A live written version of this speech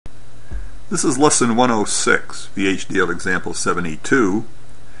This is lesson 106, VHDL example 72,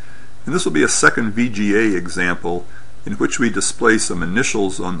 and this will be a second VGA example in which we display some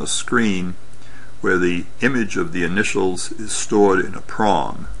initials on the screen where the image of the initials is stored in a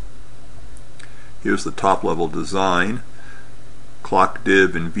PROM. Here's the top level design. Clock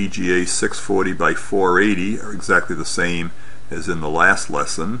div and VGA 640 by 480 are exactly the same as in the last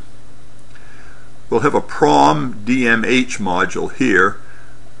lesson. We'll have a PROM DMH module here,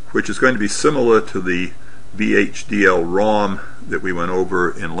 which is going to be similar to the VHDL ROM that we went over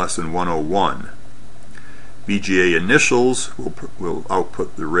in lesson 101. VGA initials will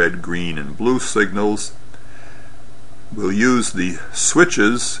output the red, green, and blue signals. We'll use the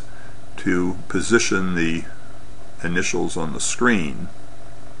switches to position the initials on the screen.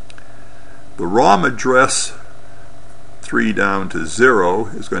 The ROM address 3 down to 0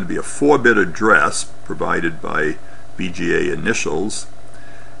 is going to be a 4-bit address provided by VGA initials,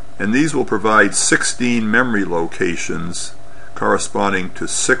 and these will provide 16 memory locations corresponding to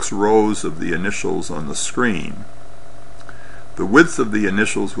 6 rows of the initials on the screen. The width of the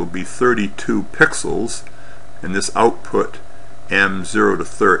initials will be 32 pixels, and this output M0 to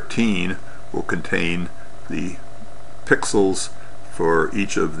 13 will contain the pixels for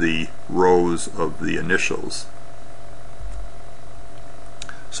each of the rows of the initials.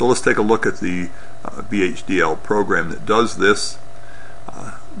 So let's take a look at the VHDL program that does this.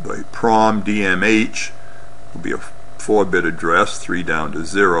 The PROM DMH will be a 4-bit address, 3 down to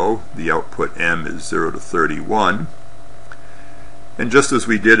 0. The output M is 0 to 31. And just as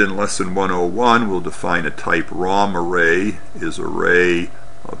we did in lesson 101, we'll define a type ROM array is array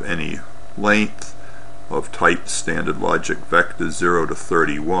of any length of type standard logic vector 0 to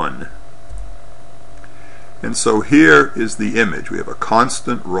 31. And so here is the image. We have a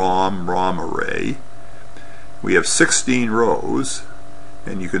constant ROM array. We have 16 rows,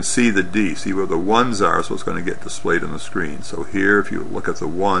 and you can see the D. See where the 1s are, so it's going to get displayed on the screen. So here, if you look at the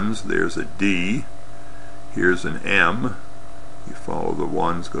 1s, there's a D. Here's an M. You follow the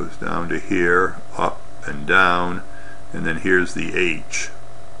 1s, goes down to here, up and down, and then here's the H.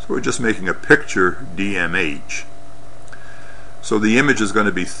 So we're just making a picture DMH. So the image is going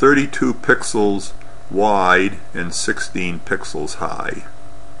to be 32 pixels wide and 16 pixels high.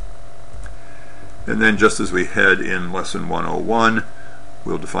 And then, just as we had in lesson 101,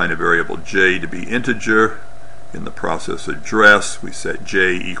 we'll define a variable j to be integer. In the process address, we set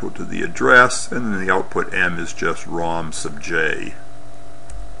j equal to the address, and then the output M is just ROM sub j.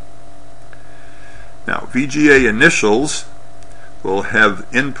 Now, VGA initials will have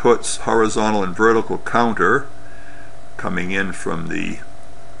inputs horizontal and vertical counter coming in from the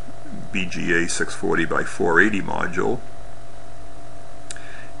VGA 640 by 480 module.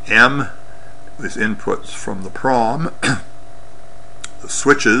 M is inputs from the PROM. The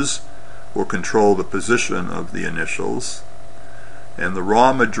switches will control the position of the initials, and the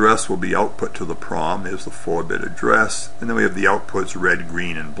ROM address will be output to the PROM. There's the 4-bit address, and then we have the outputs red,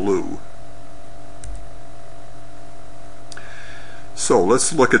 green, and blue. So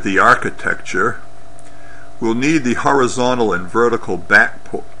let's look at the architecture. We'll need the horizontal and vertical back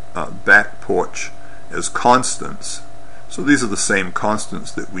porch as constants. So these are the same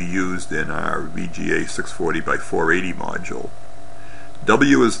constants that we used in our VGA 640 by 480 module.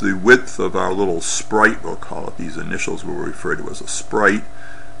 W is the width of our little sprite, we'll call it. These initials we'll refer to as a sprite.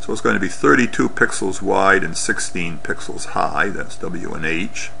 So it's going to be 32 pixels wide and 16 pixels high. That's W and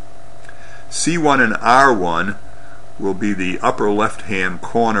H. C1 and R1 will be the upper left-hand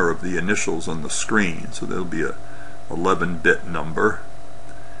corner of the initials on the screen. So there'll be a 11-bit number.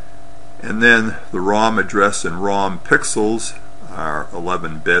 And then the ROM address and ROM pixels are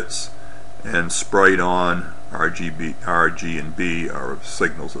 11 bits, and sprite on, RG and B are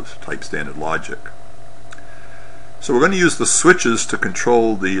signals of type standard logic. So we're going to use the switches to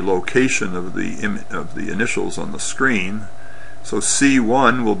control the location of the initials on the screen. So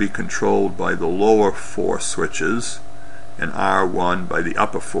C1 will be controlled by the lower 4 switches, and R1 by the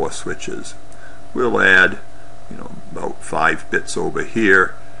upper 4 switches. We'll add, about 5 bits over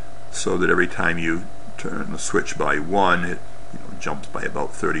here, so that every time you turn the switch by 1, it jumps by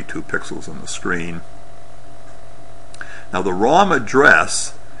about 32 pixels on the screen. Now the ROM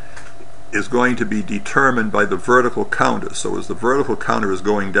address is going to be determined by the vertical counter. So as the vertical counter is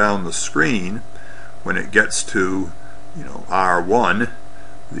going down the screen, when it gets to R1,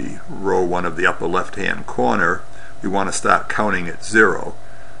 the row 1 of the upper left-hand corner, we want to start counting at 0.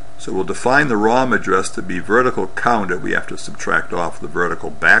 So we'll define the ROM address to be vertical counter. We have to subtract off the vertical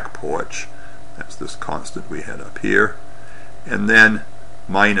back porch. That's this constant we had up here. And then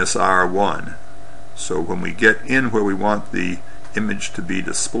minus R1. So when we get in where we want the image to be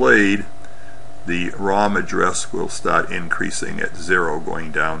displayed, the ROM address will start increasing at 0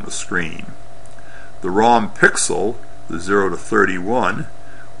 going down the screen. The ROM pixel, the 0 to 31,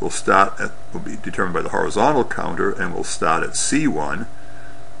 will be determined by the horizontal counter and will start at C1.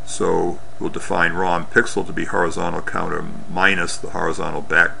 So we'll define ROM pixel to be horizontal counter minus the horizontal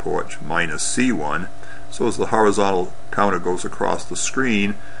back porch minus C1. So as the horizontal counter goes across the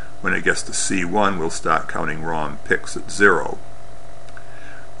screen, when it gets to C1, we'll start counting ROM pix at 0.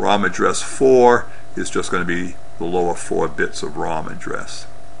 ROM address 4 is just going to be the lower 4 bits of ROM address.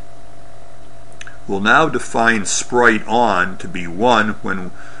 We'll now define sprite on to be 1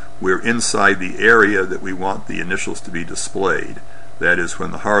 when we're inside the area that we want the initials to be displayed. That is,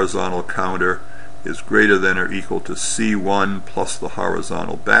 when the horizontal counter is greater than or equal to C1 plus the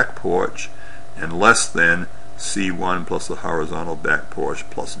horizontal back porch and less than C1 plus the horizontal back porch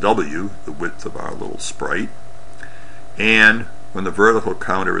plus W, the width of our little sprite, and when the vertical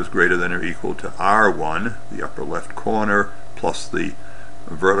counter is greater than or equal to R1, the upper left corner, plus the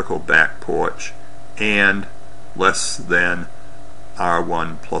vertical back porch, and less than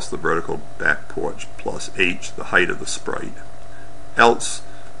R1 plus the vertical back porch plus H, the height of the sprite. Else,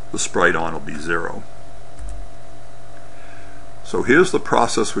 the sprite on will be 0. So here's the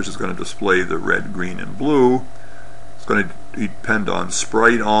process which is going to display the red, green, and blue. It's going to depend on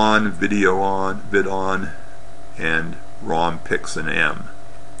sprite on, video on, vid on, and ROM pix and M.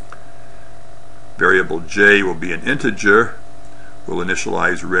 Variable J will be an integer. We'll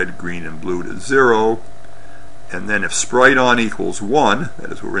initialize red, green, and blue to 0. And then if sprite on equals 1,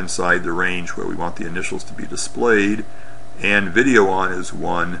 that is, we're inside the range where we want the initials to be displayed, and video on is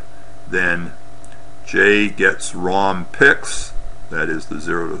 1, then J gets ROM pix, that is the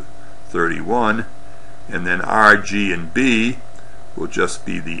 0 to 31, and then R, G, and B will just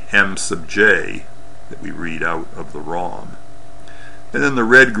be the M sub J that we read out of the ROM. And then the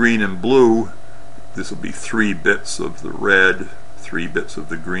red, green, and blue, this will be 3 bits of the red, 3 bits of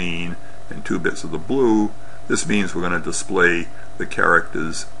the green, and 2 bits of the blue. This means we're going to display the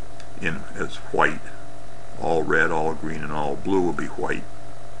characters as white. All red, all green, and all blue will be white.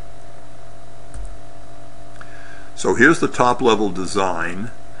 So here's the top level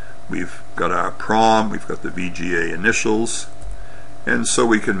design. We've got our PROM, we've got the VGA initials, and so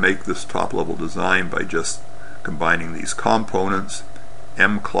we can make this top level design by just combining these components.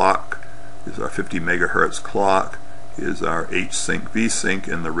 M clock is our 50 megahertz clock, is our H sync, V sync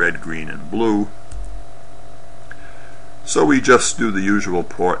in the red, green, and blue. So we just do the usual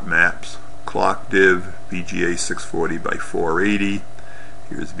port maps. Clock div VGA 640 by 480.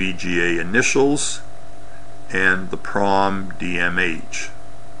 Here's VGA initials and the PROM DMH.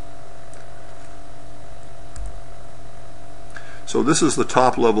 So this is the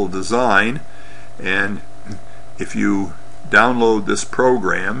top level design, and if you download this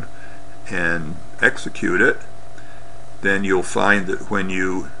program and execute it, then you'll find that when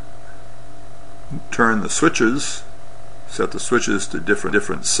you turn the switches, set the switches to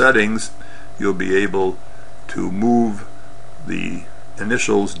different settings, you'll be able to move the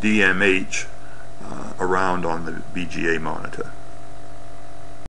initials DMH around on the VGA monitor.